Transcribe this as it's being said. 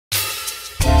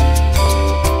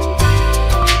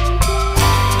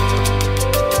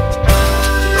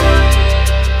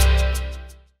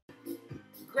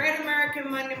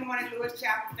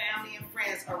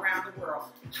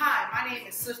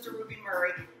Sister Ruby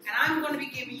Murray, and I'm going to be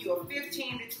giving you a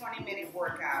 15 to 20 minute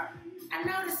workout. I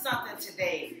noticed something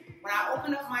today. When I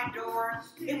opened up my door,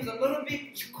 it was a little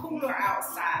bit cooler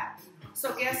outside.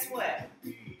 So guess what?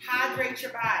 Hydrate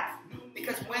your body,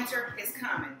 because winter is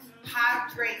coming.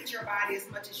 Hydrate your body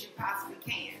as much as you possibly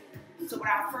can. So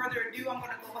without further ado, I'm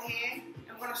going to go ahead.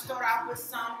 I'm going to start off with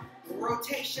some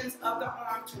rotations of the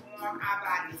arm to warm our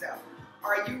bodies up.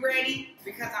 Are you ready?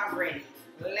 Because I'm ready.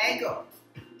 Let go.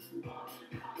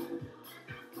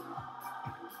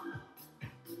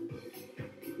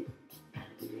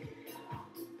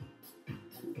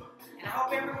 And I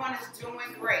hope everyone is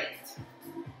doing great.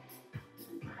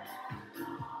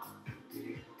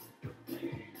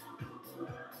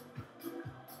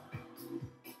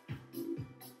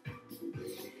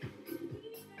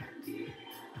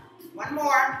 One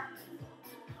more.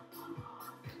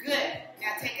 Good.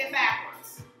 Now take it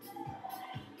backwards.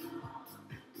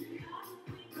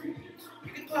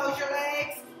 You can close your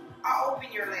legs or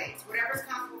open your legs, whatever's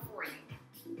comfortable for you.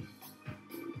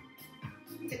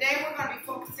 Today we're going to be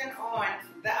focusing on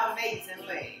the amazing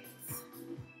legs.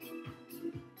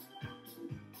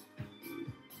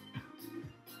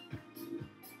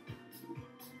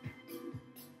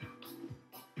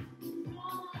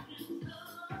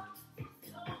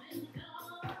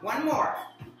 One more.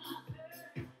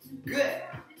 Good.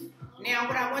 Now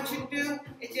what I want you to do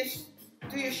is just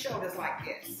do your shoulders like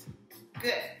this.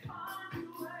 Good.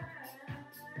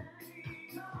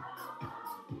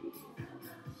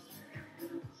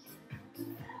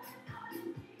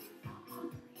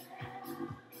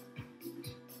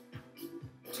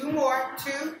 Two more.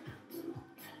 2,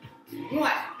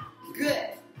 1. Good.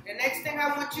 The next thing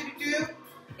I want you to do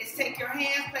is take your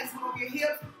hands, place them over your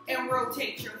hips, and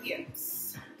rotate your hips.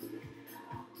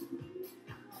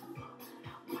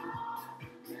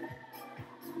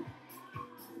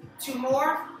 Two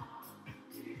more.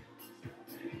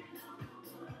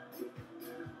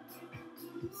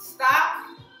 Stop.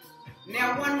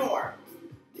 Now one more.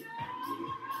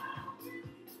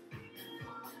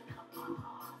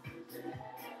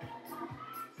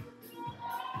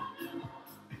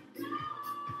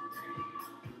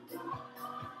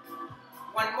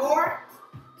 One more.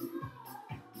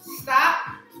 Stop.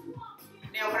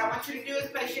 Now what I want you to do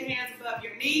is place your hands above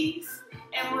your knees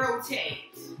and rotate.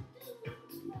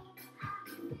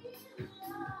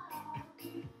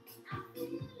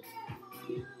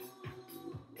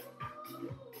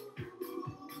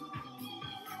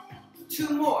 Two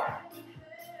more.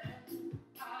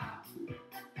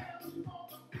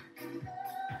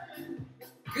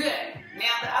 Good.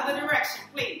 Now the other direction,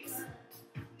 please.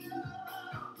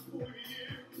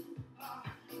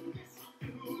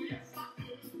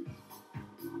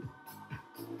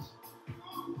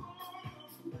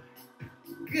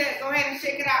 Good. Go ahead and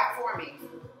shake it out for me.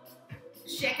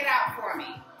 Shake it out for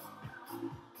me.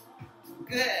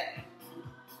 Good.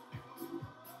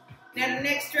 Now the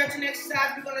next stretching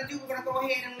exercise we're going to do, we're going to go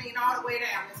ahead and lean all the way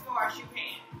down as far as you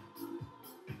can.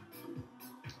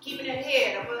 Keeping the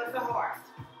head above the heart.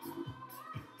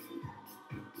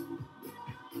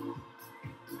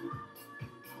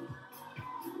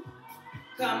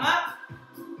 Come up.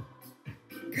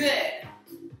 Good.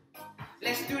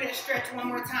 Let's do that stretch one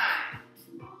more time.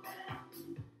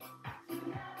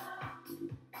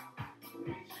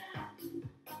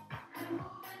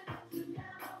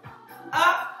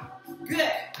 Up.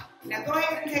 Good. Now go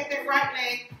ahead and take that right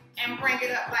leg and bring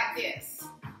it up like this.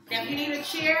 Now if you need a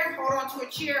chair, hold on to a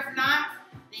chair. If not,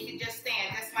 then you can just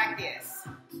stand just like this.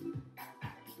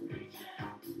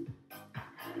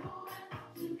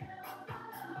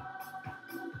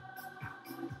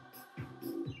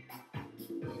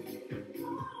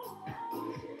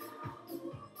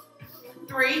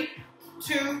 Three,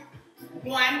 2,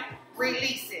 1,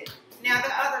 release it. Now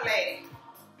the other leg.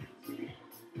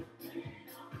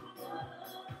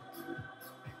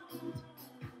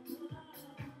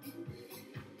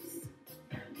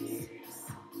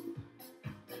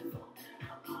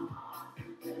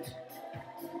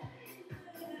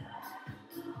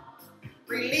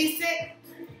 Release it.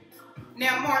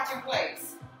 Now march in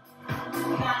place.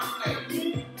 March in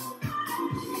place.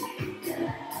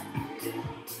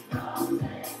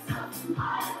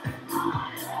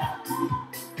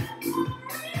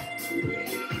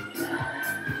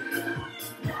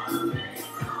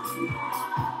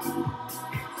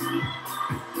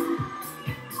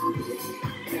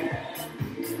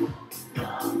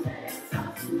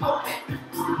 Open.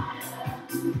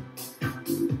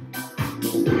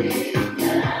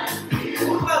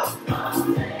 Close.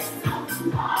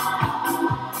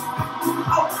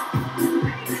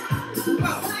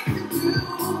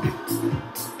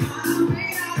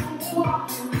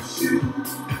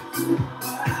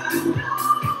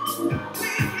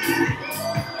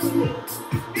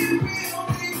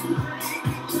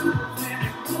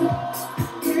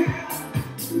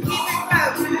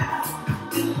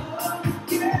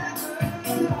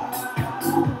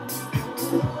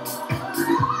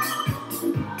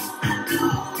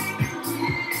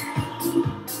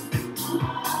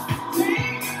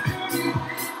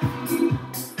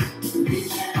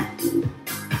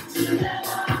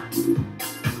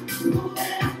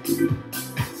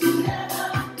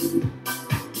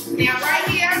 Now right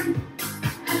here,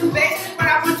 basically what I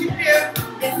want you to do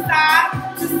is side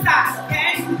to side,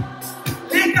 okay?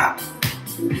 Let go.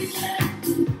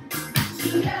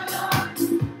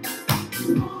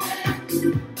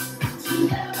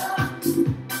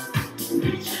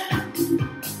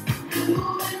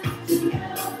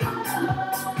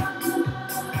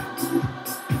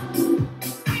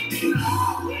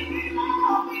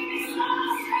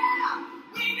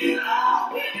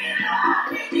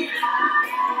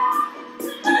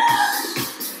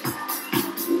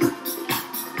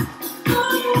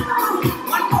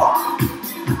 One more.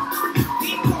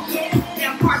 Keep moving.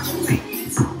 Now march away.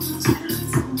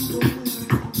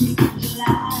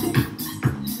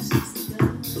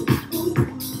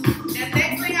 The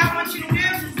next thing I want you to do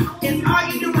is all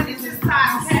you're doing is this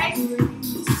side, okay?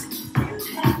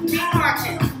 Keep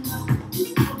marching.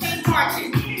 Keep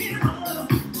marching.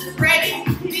 Ready?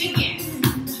 Begin.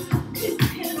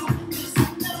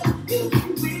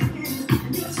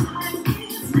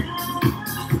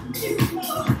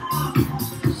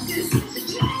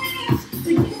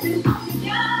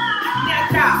 Now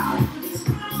stop.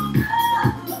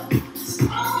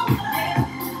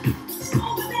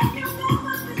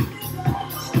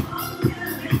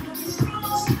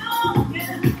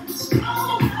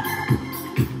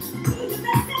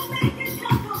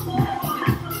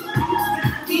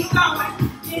 Keep going.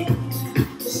 10,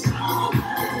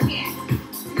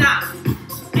 9,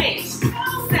 8, 7,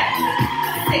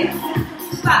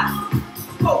 6, 5,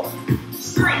 4,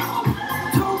 3,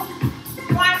 2,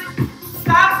 1.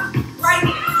 Stop right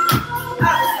here.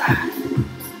 Other side.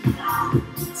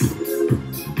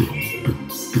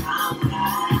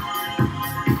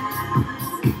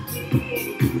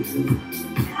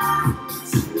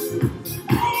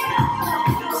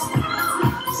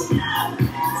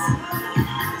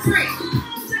 Three,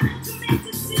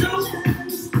 2,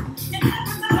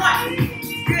 1.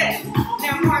 Good.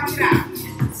 Now march it out.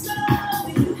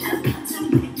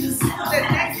 The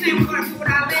next thing we're going to do with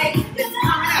our legs is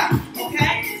coming up.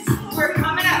 Okay? We're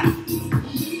coming up.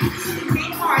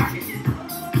 Keep marching.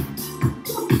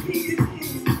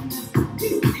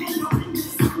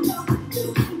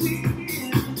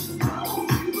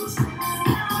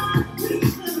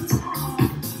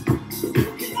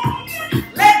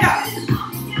 Let go.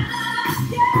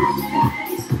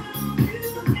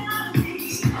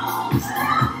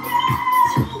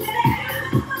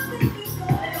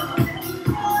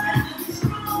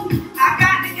 I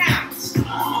got the count.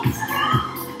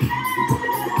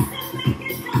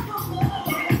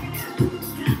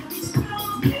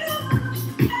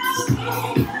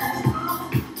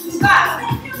 Five,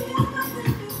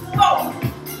 4,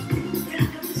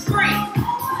 3,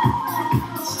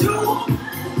 2,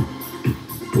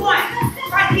 1.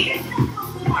 Right here.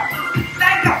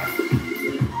 Let go.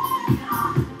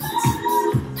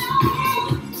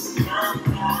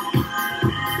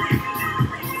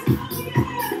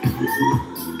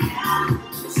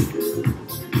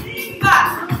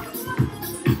 Five,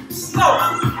 4,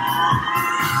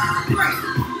 3,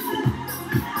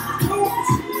 2,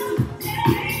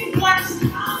 1.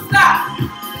 Stop.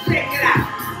 Check it out.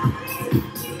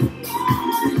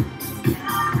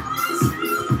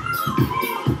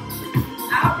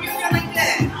 I hope you're feeling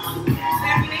good.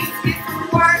 Now if you need to get some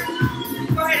water,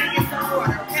 go ahead and get some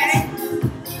water, okay?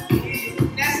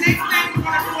 Now the next thing we're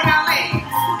going to do with our legs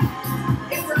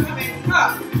is we're coming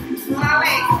up with our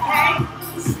legs, okay?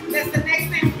 That's the next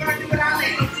thing we're going to do with our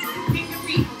legs. Keep your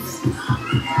feet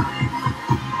moving.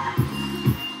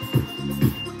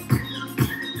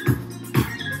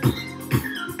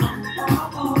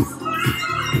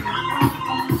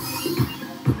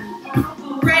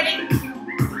 Ready?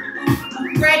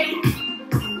 Ready?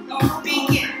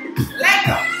 Begin. Let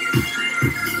go.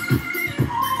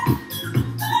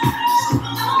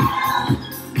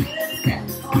 7,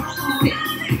 6,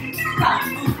 5,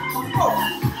 4,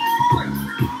 3,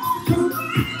 2,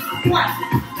 1.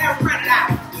 Now run it out.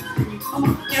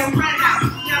 Now run it out.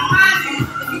 Now mind you,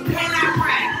 if you cannot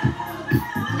run,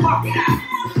 walk it out.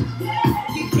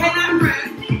 If you cannot run,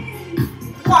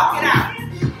 walk it out.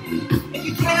 If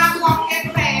you cannot walk that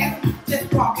fast, just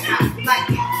walk it out like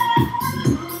this.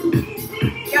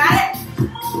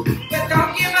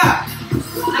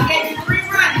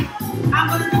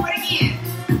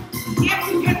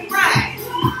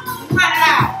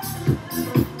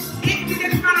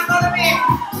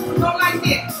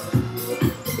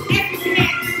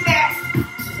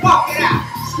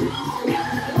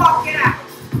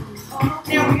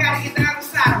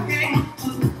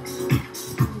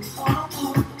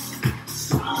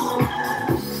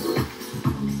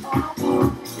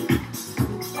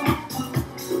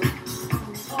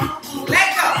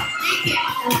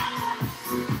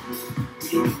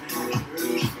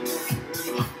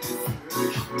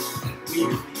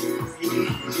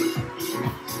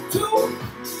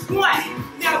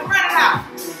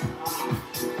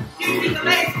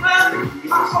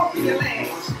 Open your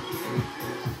legs.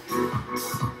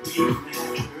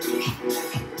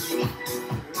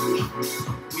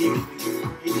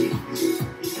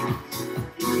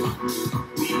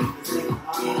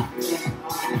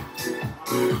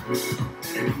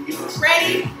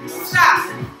 Ready? Stop.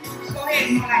 Go ahead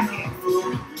and go like this.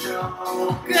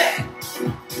 Good.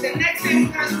 The next thing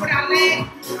we're going to do with our leg,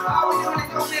 all we're doing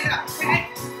is open it up, okay?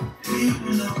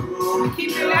 Keep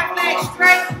your left leg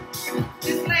straight.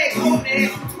 This leg open it as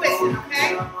you twist it, okay?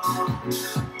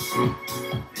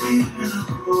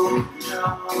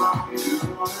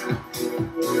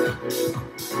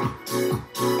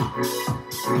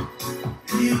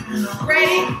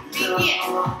 Ready? Begin.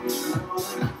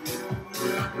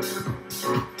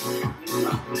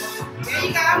 There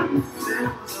you go.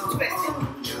 Twist it.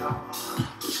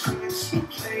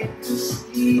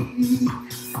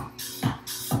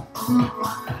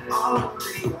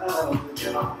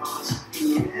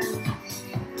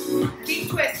 Keep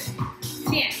twisting.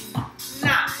 10,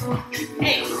 9,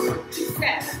 8,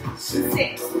 7,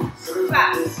 6,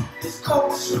 5,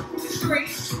 4, 3,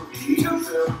 2,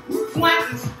 1.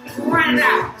 Run it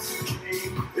out.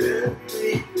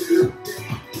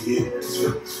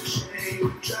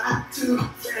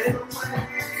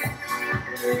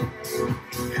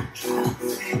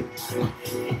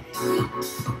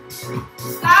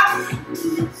 Stop.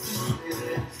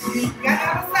 You got the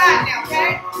other side now,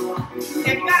 okay?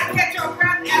 If you gotta catch your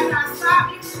breath after I stop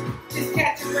you, just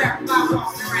catch your breath by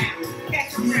walking around. Catch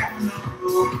your breath and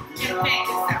thank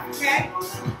yourself, okay?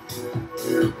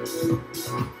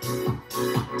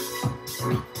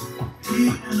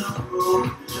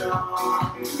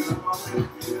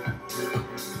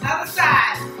 Other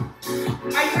side.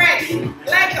 Are you ready?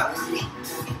 Let go.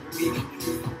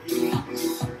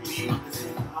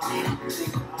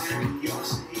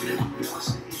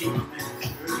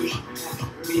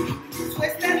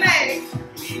 Twist that leg.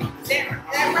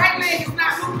 That right leg is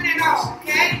not moving at all,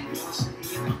 okay?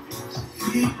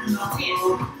 10,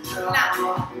 9,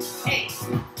 8,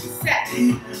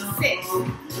 7, 6,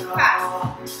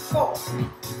 5, 4,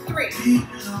 3,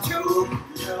 2,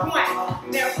 1.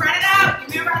 Now run it out.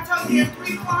 Remember I told you there's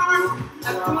 3 arms?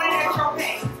 I'm doing it at your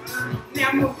pace. Now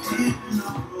move it.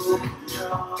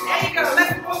 There you go.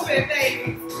 Let's move it, baby.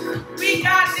 We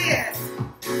got this.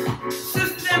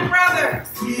 Sisters and brothers,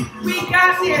 we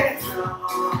got this.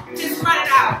 Just run it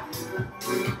out.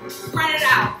 Run it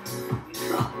out.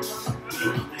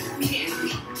 10,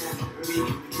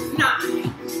 9,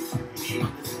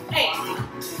 8,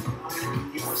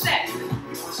 7,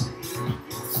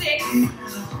 6,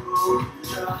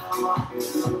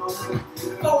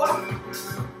 4,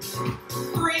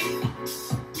 3,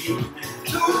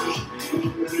 2,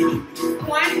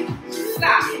 1.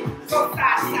 Stop. Go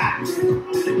side to side.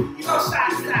 Go side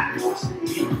to side.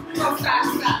 Go side to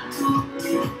side.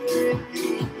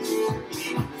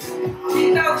 Keep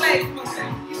those legs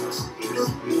moving.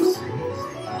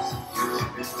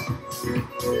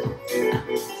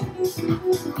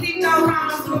 Keep those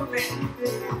arms moving.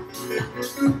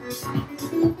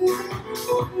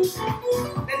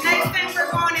 The next thing we're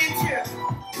going into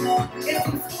is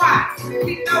some squats.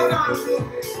 Keep those arms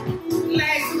moving.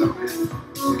 Legs moving.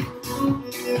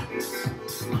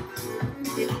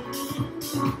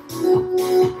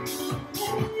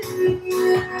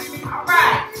 All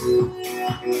right.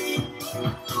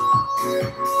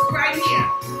 Right here.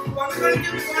 What we're going to do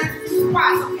is we're going to do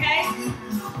squats, okay?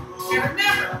 Now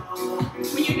remember,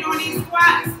 when you're doing these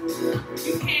squats,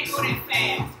 you can't go that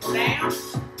fast. Go down.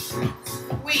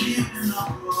 Squeeze.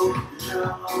 Go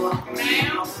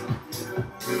down.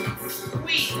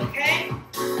 Squeeze, okay?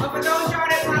 But for those y'all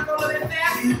that want to go a little bit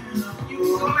faster, you can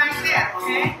go like that,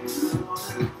 okay?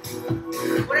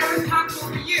 Whatever's comfortable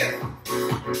for you.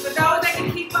 For those that can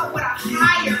keep up with a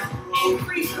higher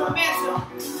increased momentum,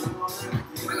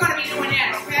 we're going to be doing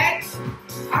that, okay?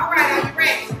 All right, are you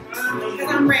ready? Because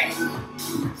I'm ready.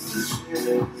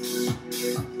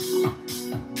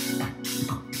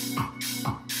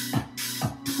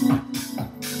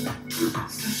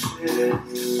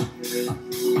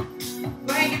 Go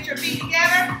ahead and get your feet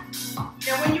together.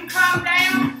 Now when you come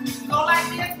down, go like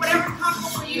this, whatever's comfortable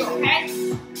for you, okay?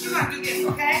 You're going to do this,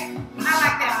 okay? I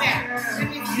like that better. That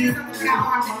means you do something with our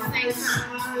arms at the same time.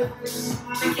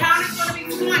 The count is going to be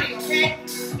 20, okay?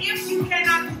 If you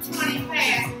cannot do 20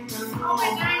 fast, slow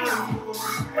it down.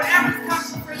 Whatever's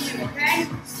comfortable for you, okay?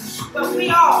 But we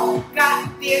all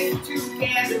got this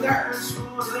together.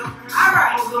 All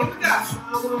right, here we go.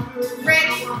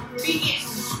 Ready? Begin.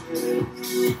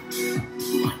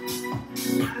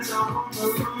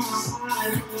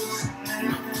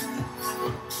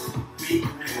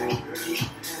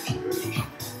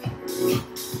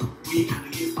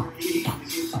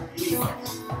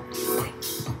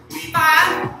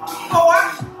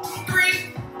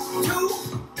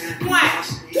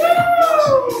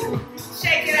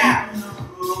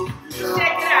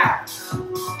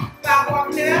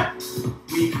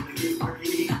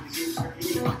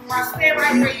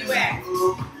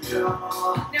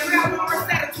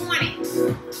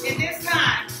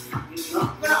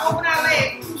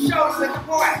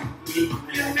 boy. You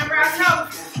remember I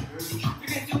told you, you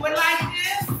can do it like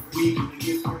this, or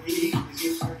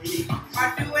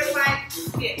do it like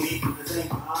this,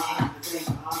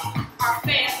 or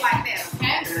fast like that,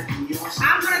 okay?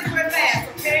 I'm going to do it fast,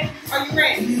 okay? Are you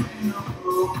ready?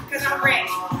 Because I'm ready.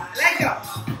 Let go.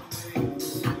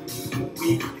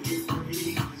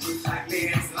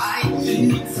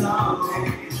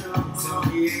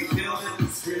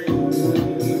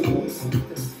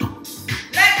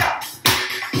 Let go.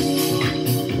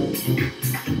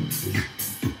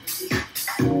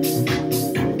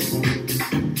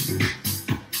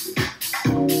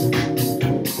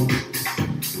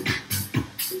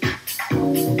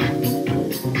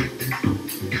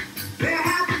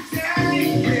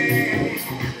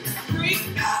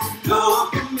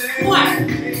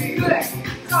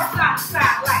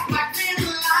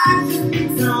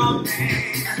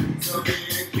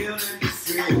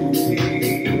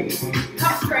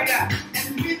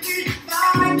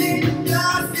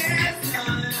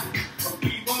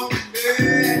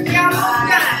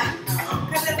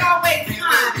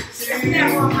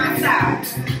 Never on my side.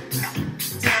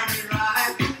 Now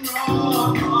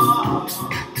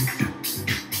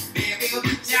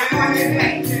watch your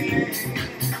face.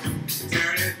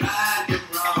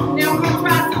 Now we're going to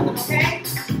try something, okay?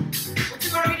 What you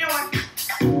going to be doing?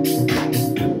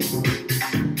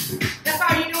 That's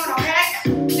all you're doing, okay?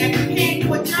 Now if you can't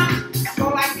do a jump, go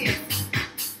like this.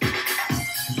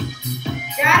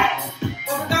 Got it?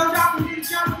 But for those y'all who do the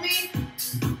jump with me,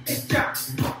 it's jump.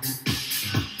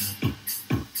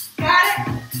 Got it?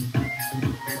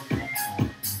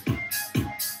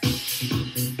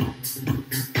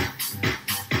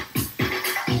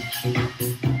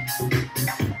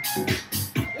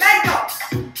 Let go.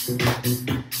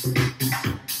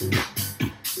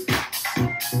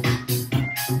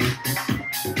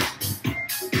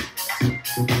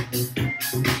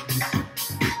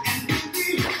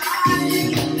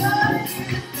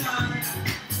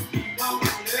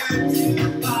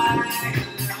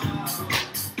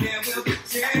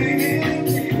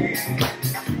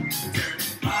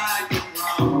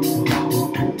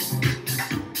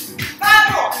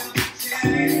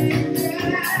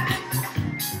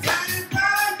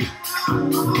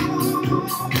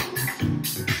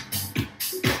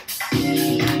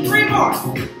 3 more.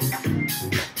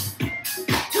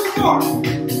 2 more.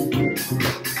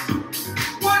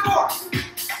 1 more.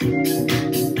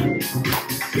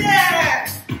 Yeah.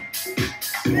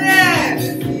 Yeah.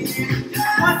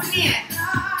 Once again.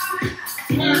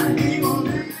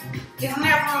 It's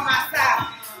never on my side.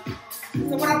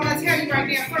 So what I'm going to tell you right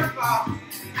now, first of all,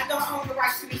 I don't own the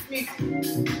rights to this music.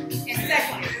 And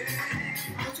secondly,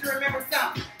 I want you to remember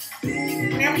something.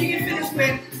 Whenever you get finished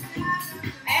with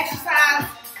exercise,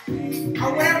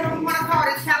 or whatever we want to call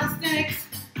it, calisthenics,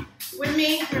 with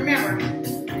me, remember,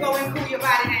 go and cool your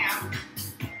body down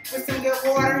with some good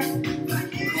water.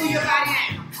 Cool your body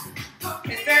down.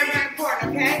 It's very, very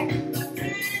important, okay?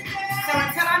 So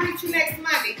until I meet you next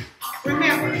Monday,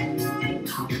 remember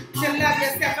to love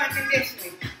yourself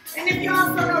unconditionally. And if you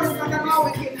also notice, like I'm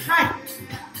always getting hyped,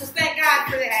 because thank God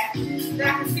for that I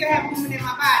can still have movement in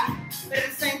my body, but at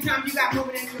the same time, you got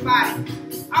movement in your body.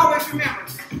 Always remember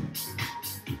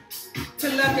to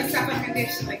love yourself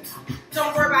unconditionally.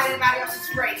 Don't worry about anybody else's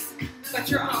grace, but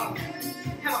your own.